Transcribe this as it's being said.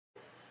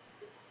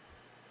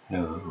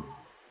Hello.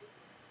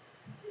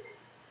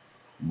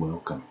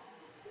 Welcome.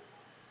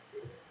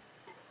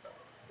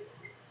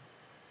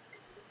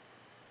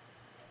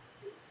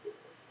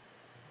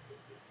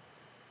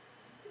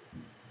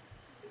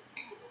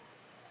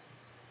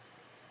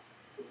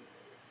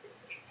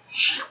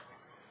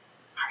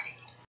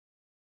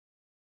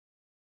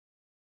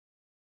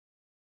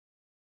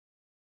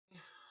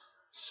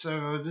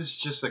 So this is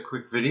just a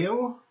quick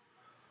video,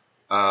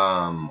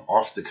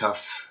 off the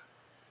cuff,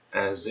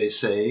 as they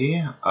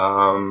say,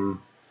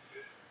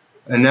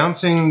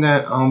 announcing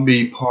that I'll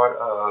be part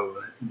of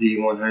the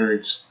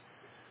THEE100s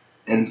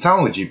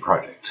Anthology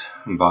project,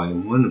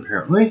 Volume 1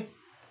 apparently.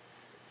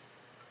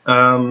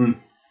 I'm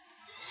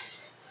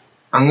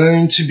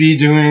going to be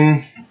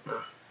doing,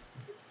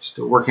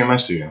 still working in my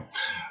studio,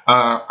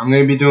 I'm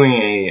going to be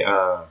doing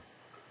a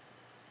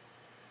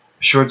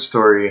short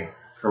story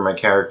for my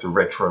character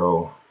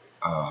Retro.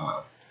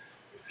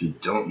 If you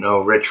don't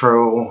know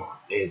Retro,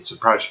 it's a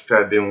project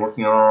I've been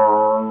working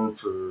on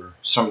for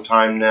some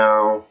time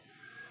now.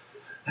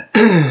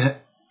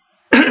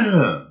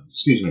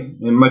 Excuse me.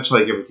 And much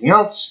like everything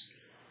else,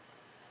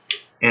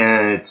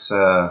 and it's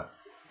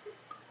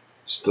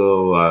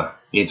still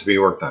needs to be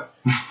worked on.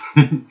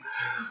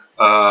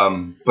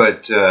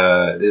 But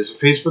there's a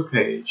Facebook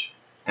page,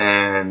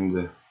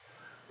 and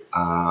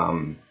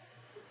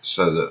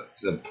so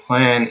the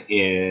plan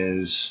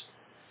is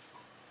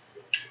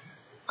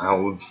I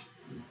will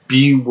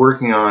be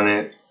working on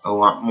it a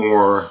lot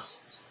more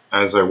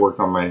as I work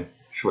on my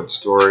short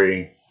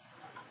story.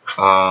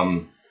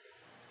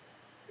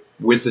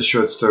 With the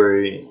short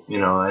story,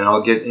 and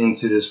I'll get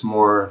into this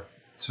more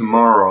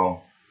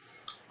tomorrow.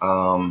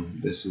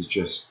 This is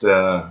just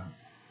a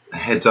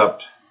heads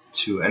up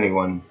to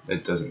anyone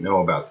that doesn't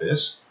know about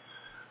this.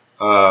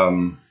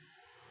 But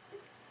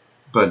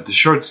the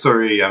short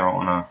story, I don't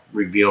want to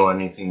reveal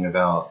anything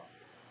about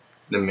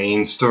the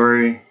main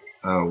story,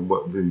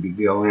 what would be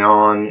going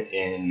on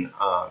in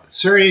the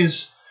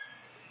series.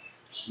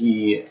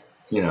 He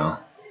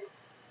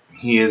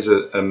is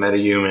a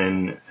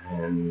metahuman,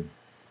 and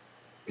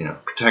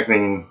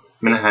protecting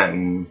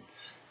Manhattan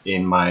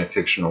in my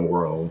fictional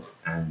world,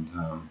 and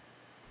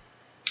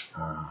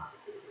I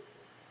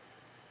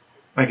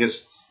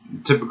guess it's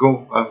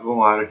typical of a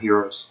lot of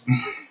heroes.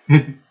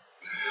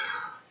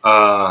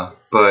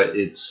 But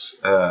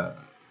it's a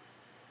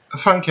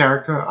fun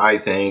character, I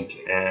think,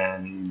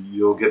 and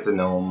you'll get to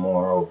know him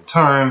more over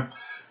time.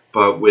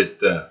 But with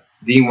the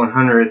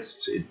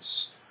THEE100s,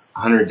 it's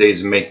 100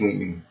 days of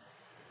making,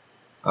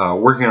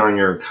 working on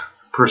your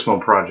personal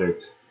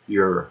project,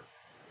 your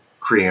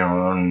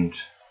created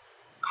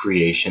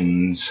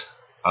creations,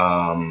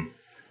 for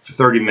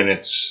 30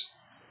 minutes,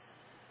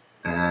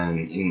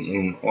 and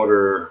in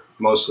order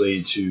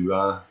mostly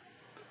to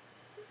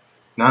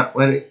not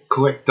let it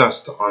collect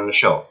dust on the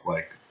shelf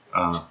like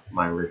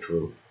my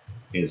Retro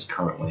is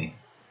currently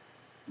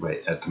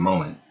right at the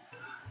moment.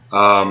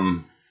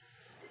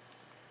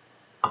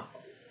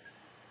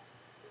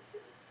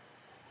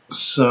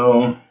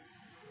 So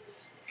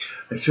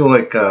I feel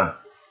like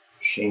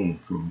Shane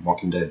from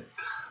Walking Dead.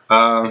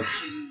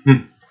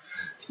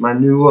 It's my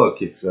new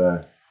look, if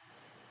you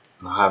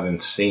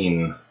haven't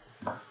seen.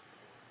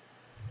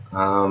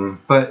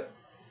 But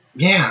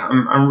yeah,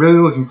 I'm really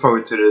looking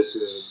forward to this.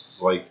 This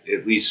is like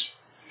at least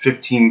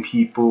 15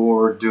 people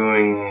are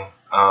doing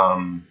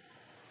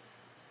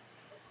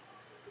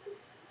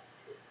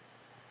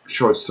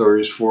short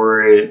stories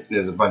for it.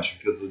 There's a bunch of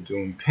people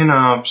doing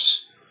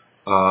pinups.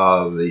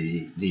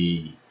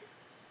 The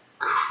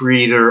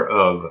creator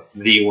of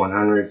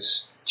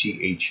THEE100s,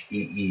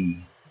 THEE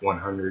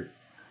 100,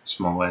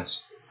 small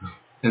s,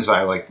 as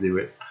I like to do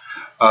it,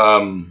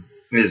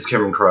 is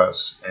Kevin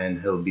Cross, and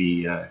he'll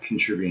be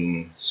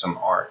contributing some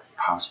art,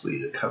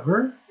 possibly the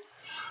cover.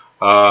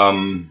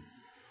 But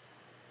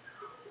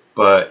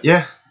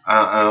yeah,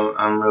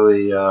 I'm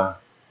really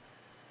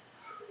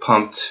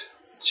pumped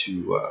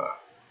to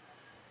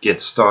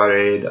get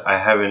started. I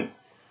haven't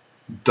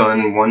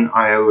done one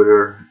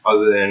iota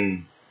other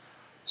than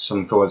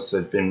some thoughts that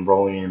have been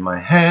rolling in my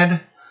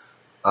head.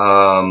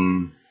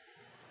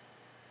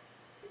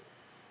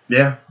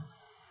 Yeah,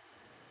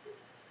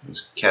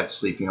 this cat's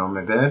sleeping on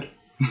my bed.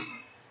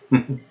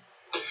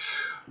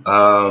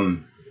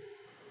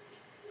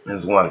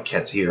 There's a lot of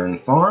cats here on the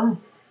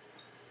farm,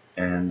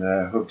 and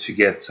I hope to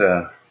get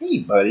hey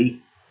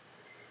buddy,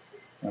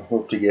 I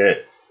hope to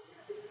get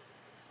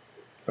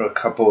a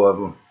couple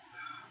of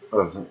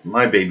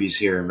my babies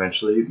here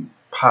eventually,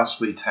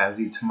 possibly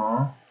Tazzy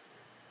tomorrow.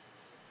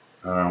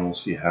 We'll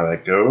see how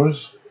that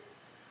goes.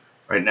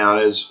 Right now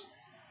there's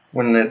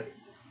one that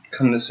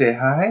come to say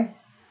hi.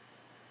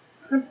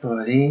 Hi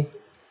buddy.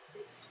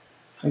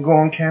 I go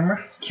on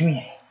camera. Come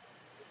here.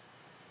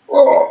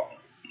 Oh,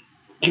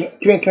 come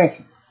here.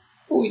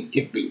 Oh,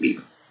 the baby.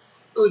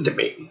 Oh, the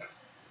baby.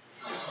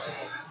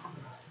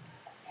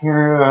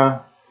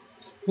 Here,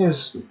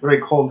 here's what I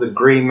call the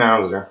gray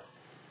Mauser.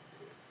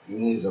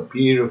 He's a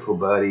beautiful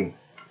buddy,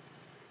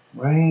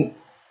 right?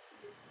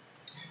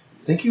 I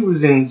think he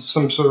was in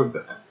some sort of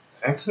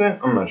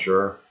accident. I'm not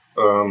sure.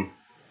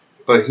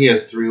 but he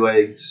has 3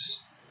 legs.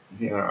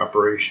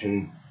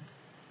 Operation.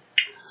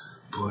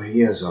 Boy,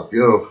 he has a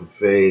beautiful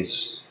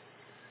face.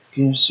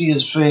 Can you see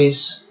his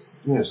face?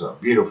 He is a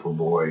beautiful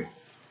boy.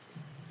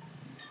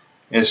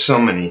 There's so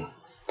many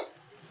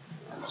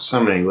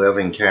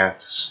loving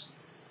cats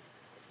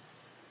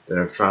that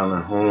have found a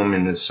home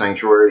in this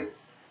sanctuary.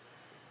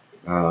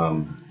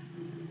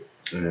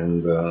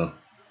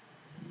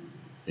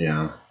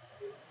 Yeah.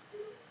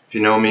 If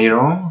you know me at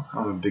all,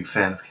 I'm a big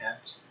fan of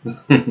cats.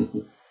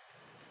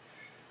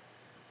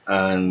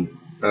 And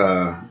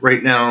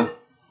right now,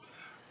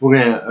 we're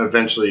gonna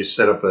eventually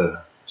set up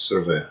a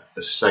sort of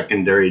a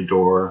secondary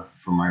door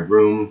for my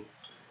room,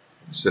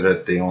 so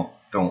that they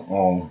don't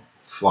all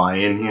fly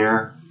in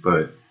here.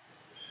 But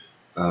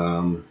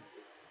I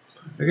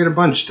get a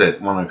bunch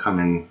that want to come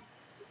in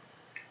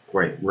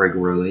quite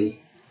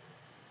regularly.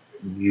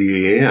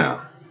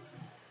 Yeah,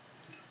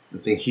 I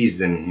think he's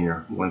been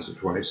here once or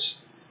twice.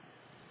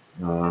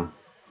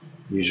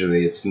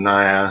 Usually it's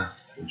Naya,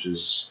 which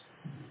is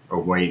a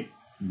white,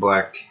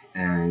 black,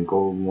 and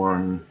gold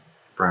one,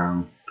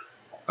 brown.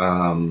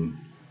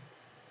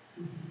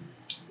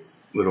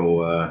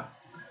 Little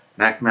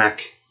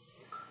Mac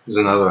is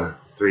another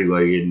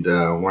 3-legged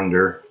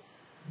wonder.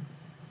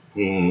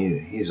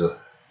 He's a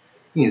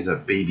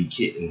baby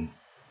kitten,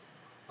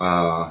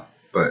 but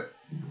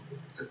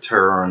a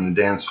terror on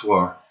the dance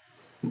floor,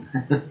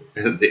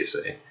 as they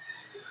say.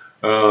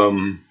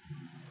 And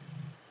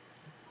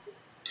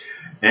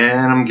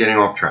I'm getting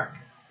off track.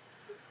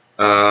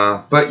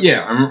 But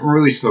yeah, I'm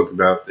really stoked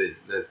about the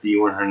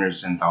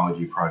THEE100s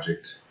Anthology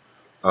project.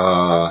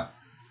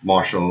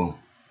 Marshall,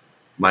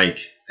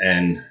 Mike,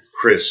 and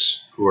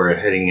Chris, who are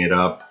heading it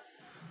up.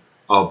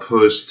 I'll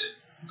post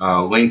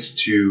links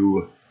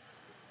to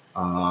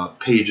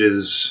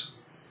pages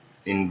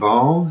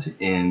involved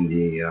in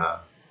the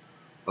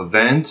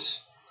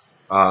event.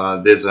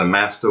 There's a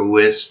master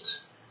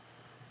list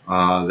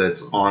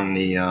that's on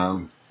the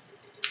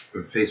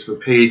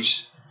Facebook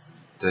page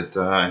that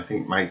I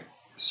think Mike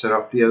set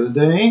up the other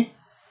day,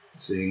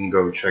 so you can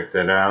go check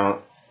that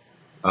out.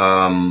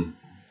 On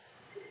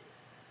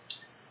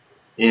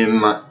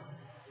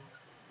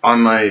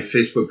my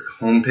Facebook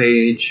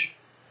homepage,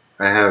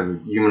 I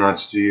have Humanoid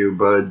Studio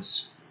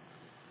Buds.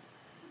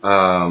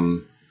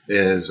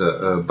 There's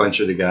a bunch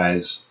of the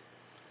guys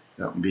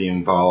that will be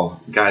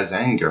involved, guys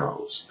and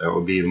girls that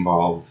will be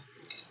involved.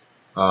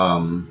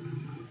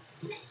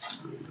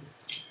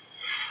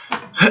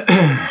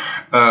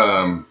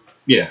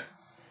 Yeah,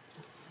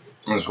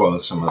 as well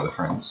as some other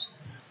friends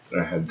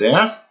that I have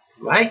there,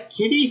 like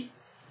Kitty.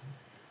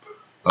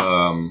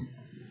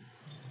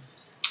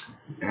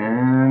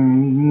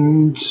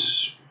 And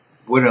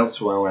what else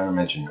do I want to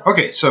mention?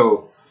 Okay,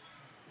 so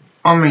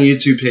on my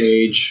YouTube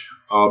page,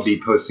 I'll be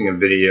posting a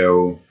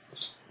video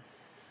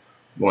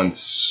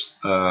once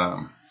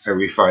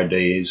every 5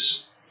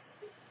 days.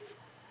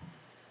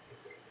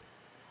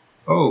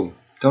 Oh,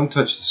 don't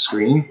touch the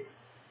screen.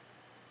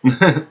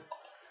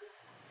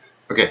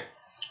 Okay.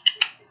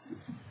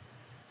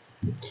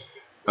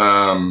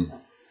 Yeah,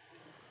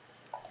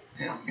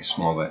 let me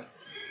small that.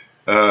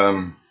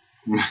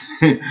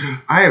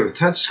 I have a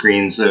touch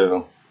screen,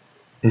 so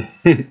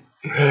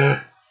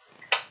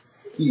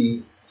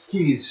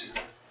keys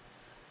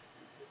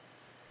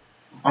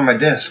on my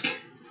desk.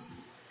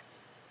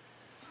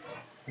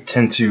 I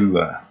tend to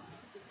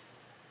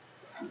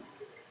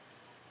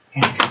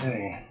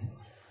okay.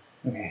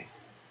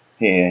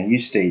 Yeah, you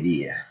stay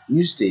there.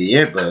 You stay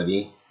there,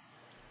 buddy.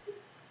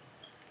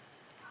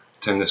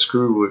 Tend to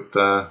screw with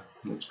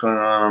what's going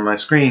on my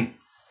screen,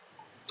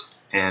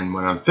 and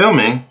when I'm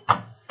filming,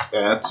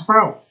 that's a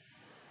problem,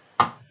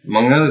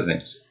 among other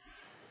things.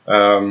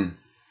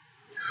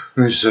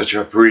 It's such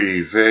a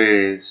pretty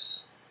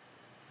face.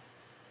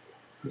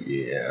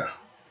 Yeah.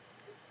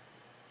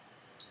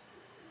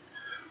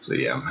 So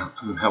yeah,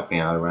 I'm helping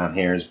out around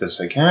here as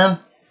best I can.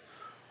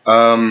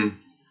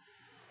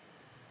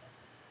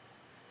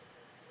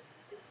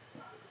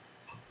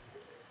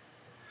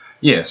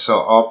 Yeah, so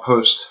I'll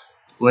post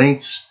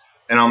links,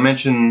 and I'll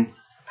mention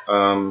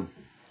I'll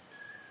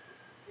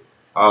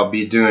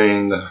be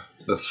doing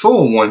the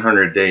full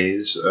 100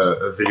 days,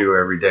 a video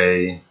every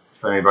day.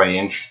 If anybody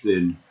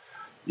interested,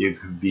 you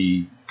could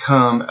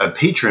become a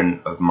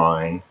patron of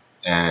mine,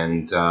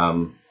 and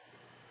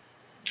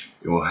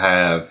you will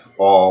have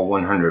all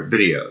 100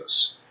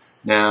 videos.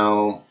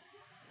 Now,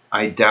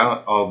 I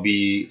doubt I'll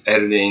be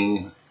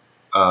editing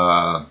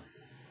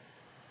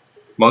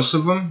most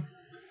of them.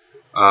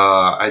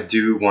 I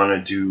do want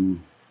to do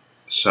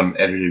some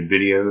edited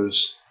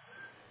videos,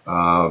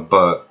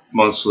 but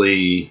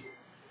mostly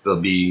they'll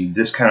be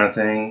this kind of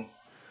thing.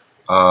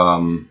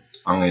 I'm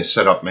going to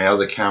set up my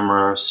other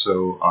camera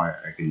so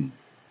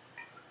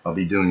I'll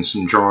be doing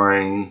some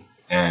drawing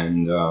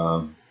and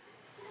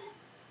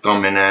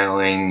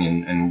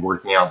thumbnailing and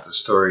working out the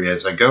story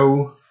as I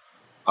go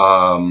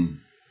on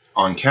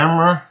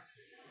camera,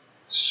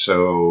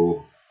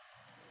 so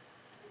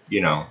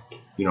you know,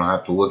 you don't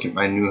have to look at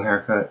my new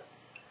haircut,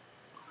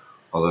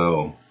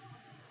 although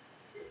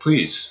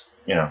please,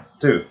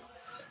 do.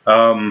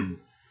 And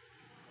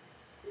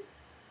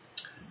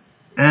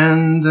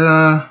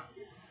yeah.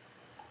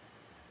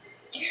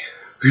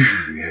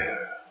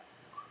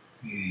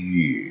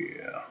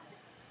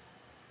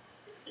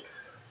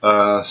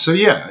 So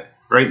yeah,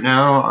 right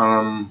now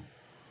I'm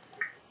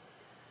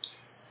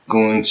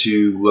going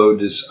to load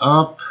this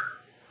up.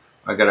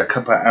 I got a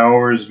couple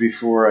hours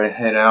before I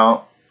head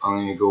out. I'm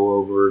going to go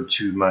over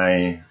to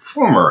my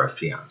former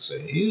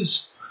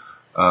fiance's,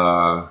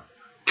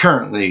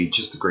 currently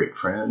just a great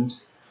friend,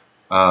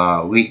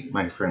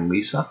 my friend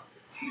Lisa,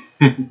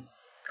 and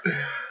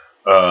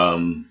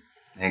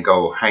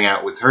go hang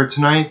out with her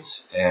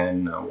tonight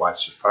and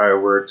watch the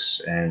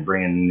fireworks and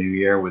bring in the new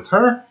year with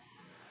her.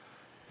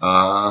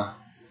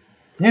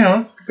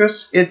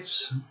 Because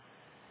it's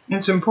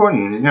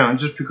important.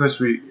 Just because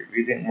we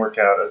didn't work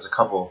out as a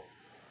couple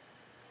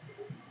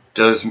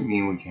doesn't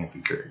mean we can't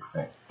be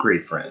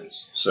great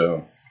friends.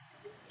 So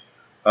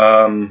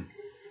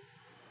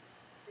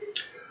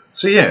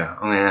yeah,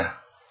 I'm gonna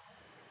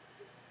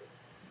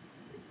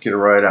get a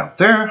ride out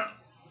there.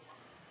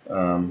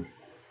 When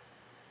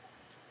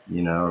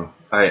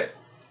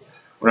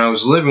I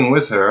was living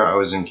with her, I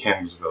was in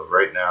Campbellsville.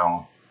 Right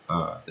now,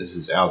 this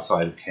is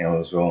outside of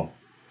Campbellsville.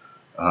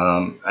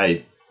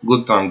 I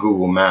looked on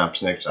Google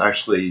Maps, and it's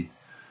actually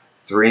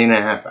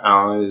 3.5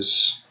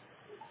 hours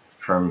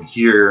from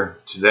here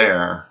to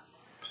there.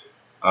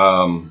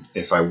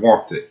 If I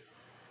walked it,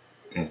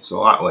 it's a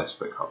lot less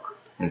by car.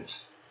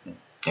 It's,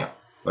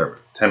 whatever,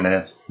 10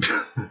 minutes,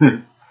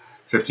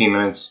 15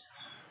 minutes.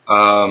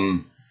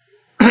 But,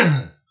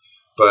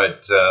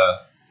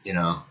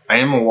 I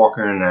am a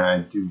walker, and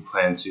I do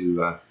plan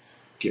to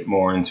get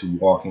more into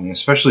walking,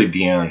 especially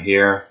beyond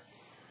here.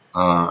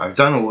 I've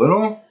done a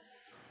little.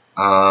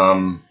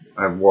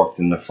 I've walked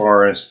in the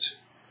forest.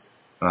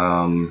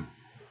 I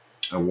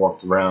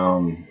walked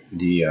around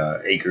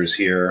the acres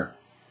here.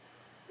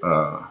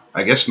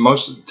 I guess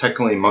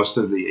technically most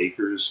of the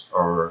acres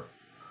are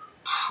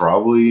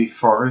probably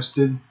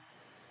forested.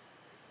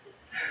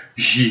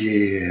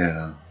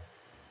 Yeah.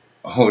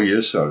 Oh,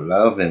 you're so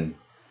loving.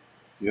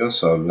 You're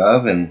so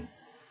loving.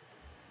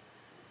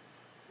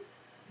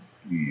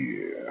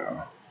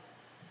 Yeah.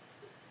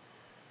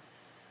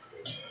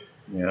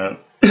 Yeah.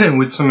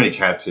 With so many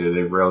cats here,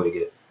 they rarely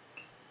get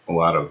a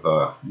lot of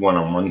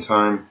one-on-one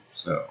time,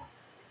 so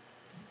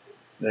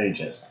they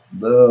just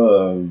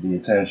love the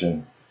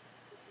attention.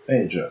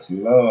 They just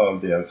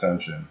love the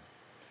attention.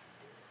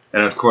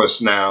 And of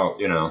course now,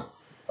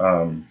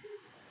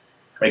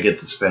 I get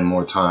to spend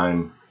more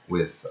time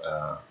with,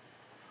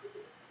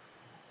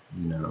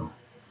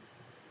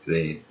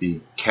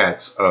 the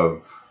cats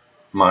of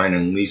mine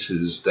and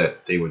Lisa's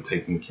that they were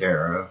taking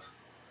care of,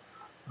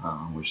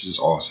 which is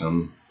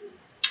awesome.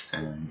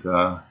 And,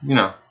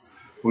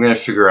 we're going to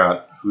figure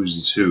out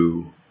who's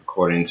who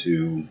according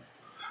to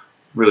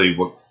really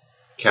what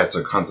cats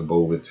are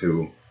comfortable with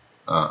who.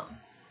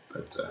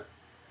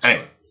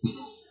 Anyway,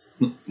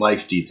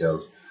 life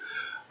details.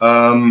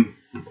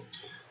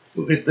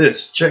 Look at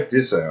this. Check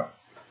this out.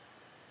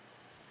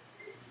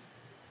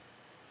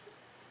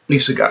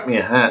 Lisa got me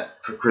a hat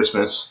for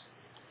Christmas.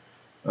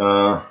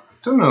 Don't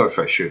know if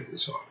I showed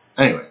this off.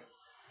 Anyway,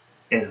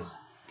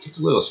 it's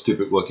a little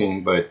stupid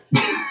looking, but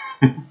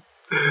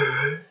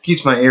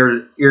keeps my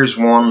ears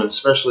warm,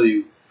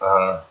 especially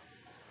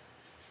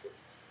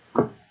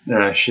when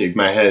I shave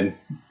my head.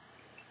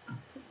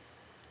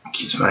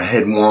 Keeps my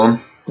head warm.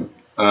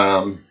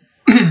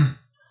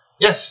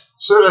 Yes,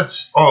 so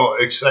that's all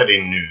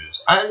exciting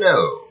news. I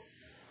know.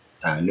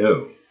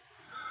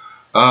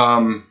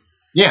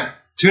 Yeah,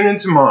 tune in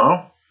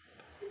tomorrow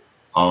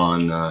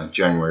on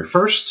January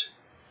 1st.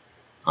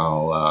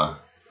 I'll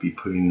be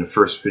putting the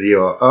first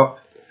video up.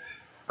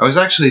 I was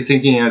actually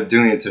thinking of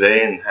doing it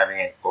today and having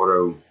it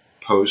auto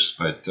post,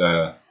 but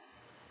yeah,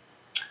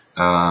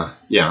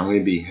 I'm going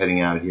to be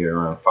heading out of here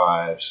around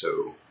 5,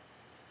 so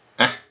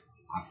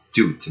I'll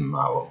do it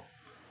tomorrow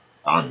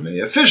on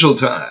the official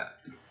time.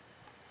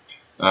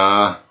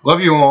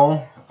 Love you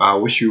all. I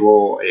wish you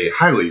all a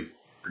highly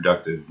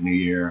productive new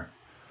year.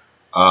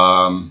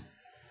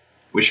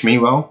 Wish me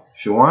well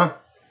if you want.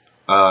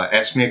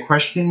 Ask me a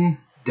question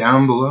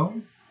down below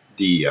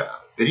the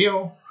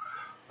video.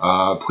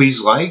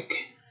 Please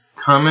like,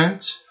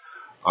 comment,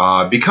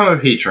 become a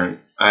patron.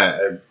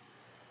 I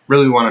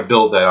really want to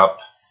build that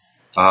up.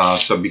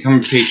 So become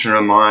a patron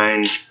of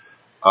mine.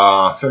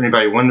 For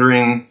anybody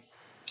wondering,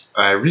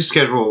 I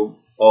rescheduled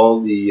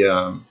all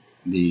the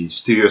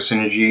studio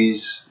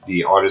synergies,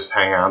 the artist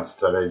hangouts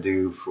that I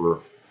do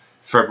for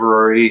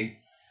February.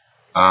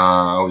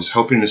 I was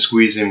hoping to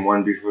squeeze in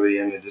one before the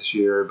end of this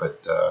year,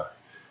 but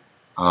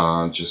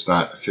just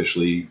not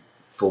officially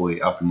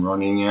fully up and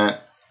running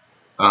yet.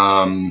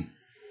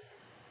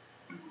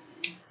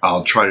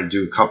 I'll try to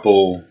do a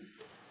couple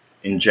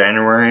in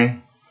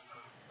January.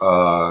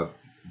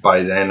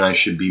 By then I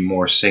should be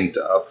more synced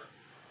up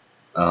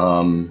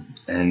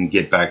and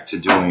get back to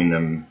doing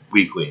them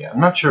weekly. I'm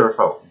not sure if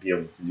I'll be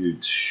able to do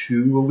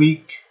 2 a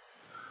week.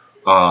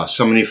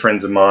 So many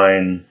friends of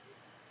mine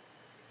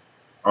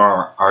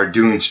are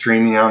doing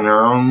streaming on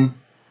their own,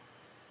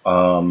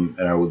 and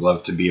I would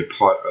love to be a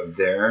part of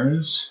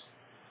theirs.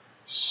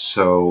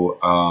 So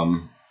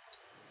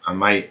I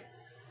might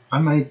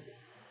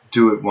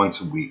do it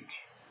once a week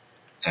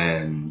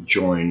and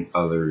join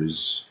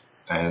others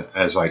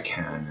as I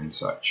can and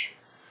such.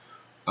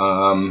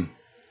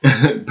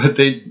 But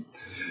they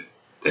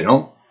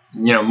don't,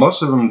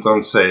 most of them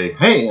don't say,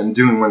 hey, I'm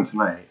doing one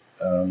tonight.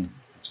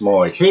 It's more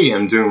like, hey,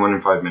 I'm doing one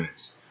in 5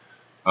 minutes.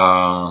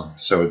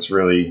 So it's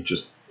really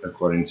just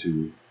according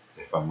to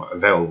if I'm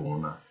available or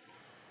not.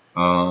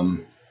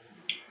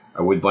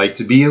 I would like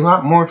to be a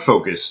lot more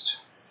focused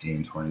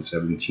in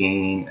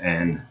 2017,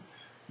 and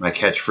my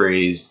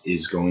catchphrase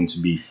is going to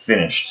be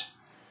finished.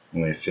 I'm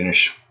going to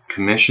finish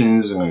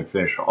commissions, I'm going to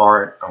finish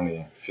art, I'm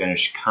going to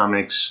finish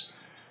comics,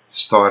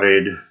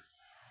 started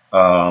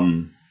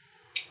a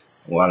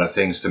lot of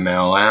things to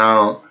mail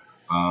out,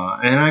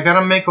 and I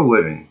gotta make a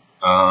living.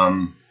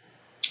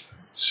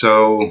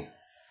 So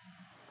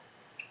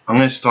I'm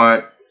going to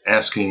start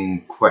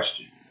asking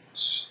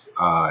questions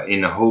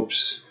in the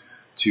hopes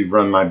to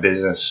run my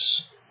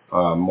business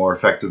more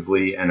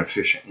effectively and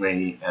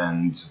efficiently,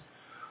 and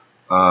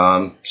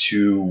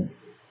to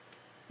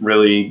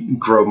really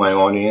grow my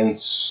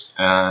audience,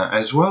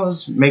 as well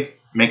as make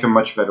a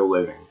much better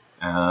living.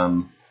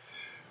 Now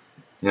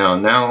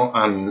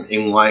I'm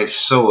in life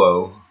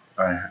solo.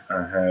 I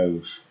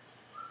have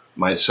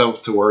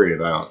myself to worry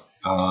about.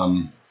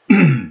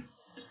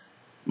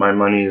 My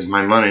money is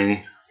my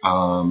money.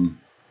 I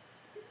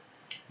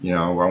want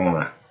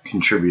to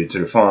contribute to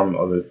the farm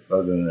other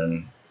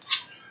than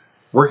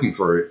working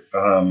for it.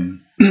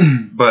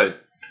 But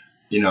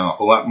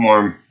a lot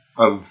more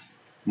of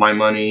my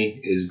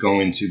money is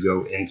going to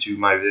go into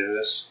my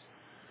business,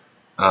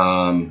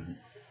 and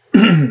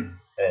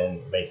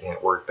making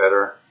it work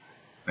better.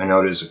 I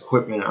know there's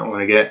equipment I want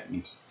to get,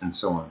 and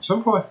so on and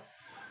so forth.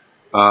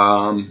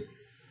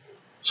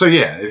 So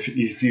yeah,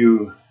 if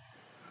you,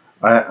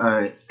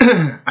 I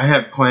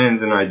have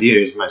plans and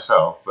ideas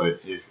myself, but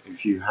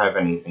if you have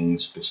anything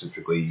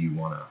specifically you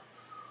want to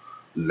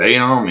lay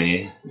on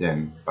me,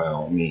 then by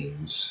all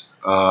means.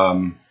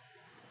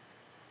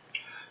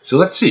 So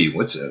let's see,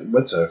 what's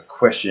a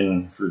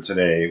question for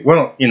today?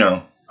 Well,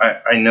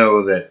 I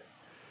know that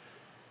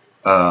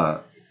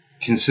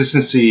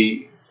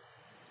consistency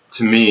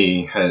to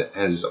me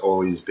has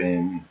always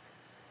been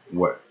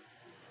what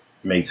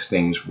makes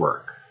things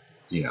work.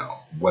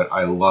 What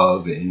I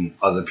love in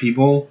other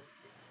people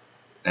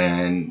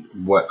and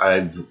what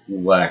I've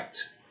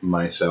lacked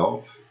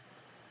myself.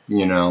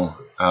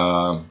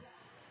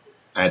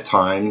 At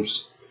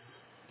times,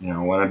 I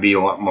want to be a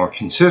lot more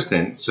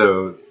consistent.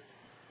 So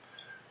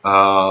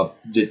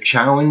the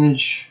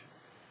challenge,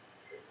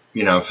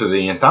 for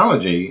the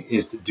anthology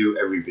is to do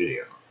every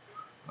video.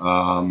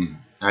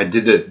 I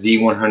did the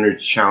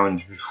THEE100s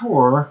challenge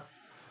before.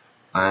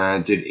 I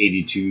did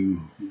 82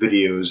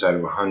 videos out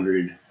of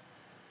 100.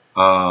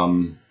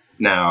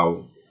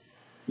 Now,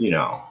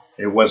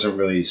 it wasn't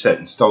really set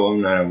in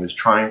stone that I was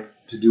trying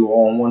to do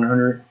all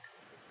 100.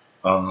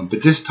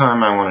 But this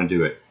time I want to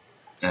do it.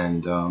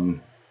 And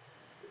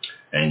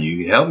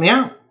you can help me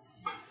out.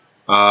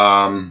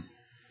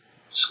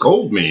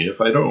 Scold me if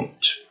I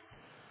don't.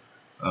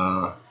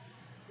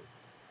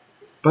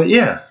 But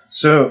yeah,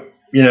 so,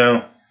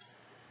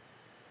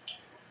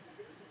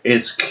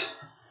 it's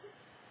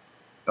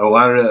a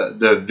lot of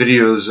the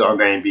videos are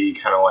going to be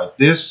kind of like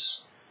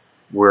this,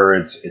 where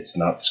it's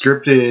not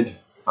scripted.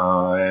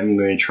 I'm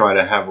going to try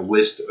to have a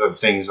list of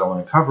things I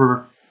want to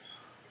cover,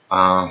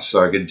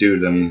 so I could do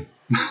them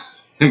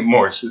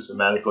more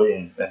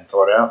systematically and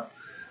thought out.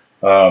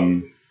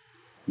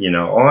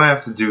 All I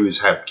have to do is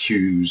have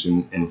cues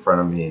in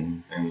front of me,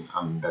 and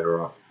I'm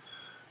better off.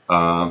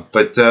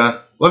 But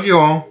love you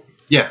all.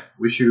 Yeah,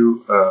 wish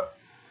you.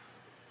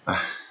 I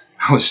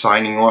was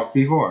signing off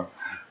before.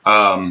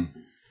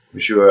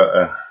 Wish you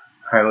a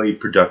highly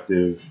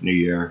productive New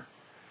Year,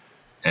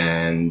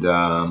 and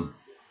I'm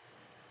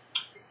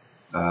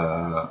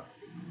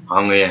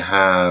going to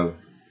have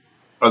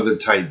other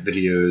type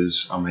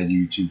videos on my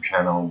YouTube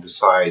channel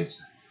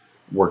besides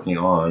working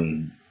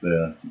on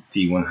the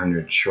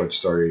THEE100 short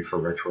story for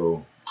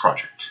retro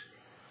project.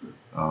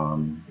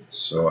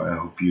 So I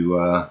hope you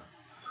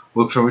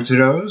look forward to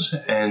those,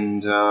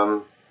 and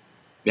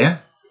yeah,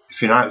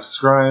 if you're not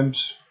subscribed,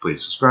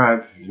 please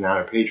subscribe. If you're not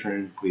a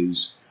patron,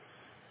 please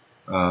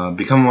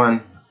become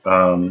one.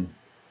 Follow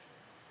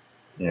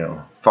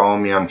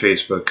me on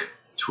Facebook,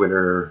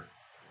 Twitter,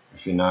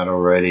 if you're not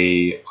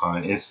already,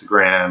 on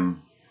Instagram.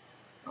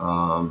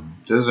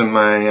 Those are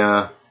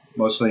my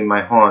mostly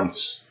my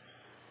haunts.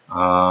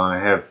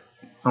 I'm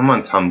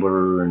on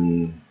Tumblr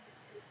and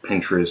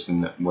Pinterest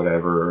and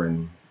whatever,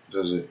 and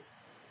those are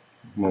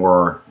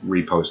more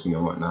reposting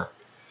and whatnot.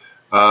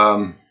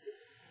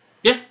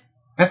 Yeah,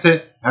 that's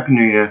it. Happy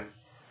New Year.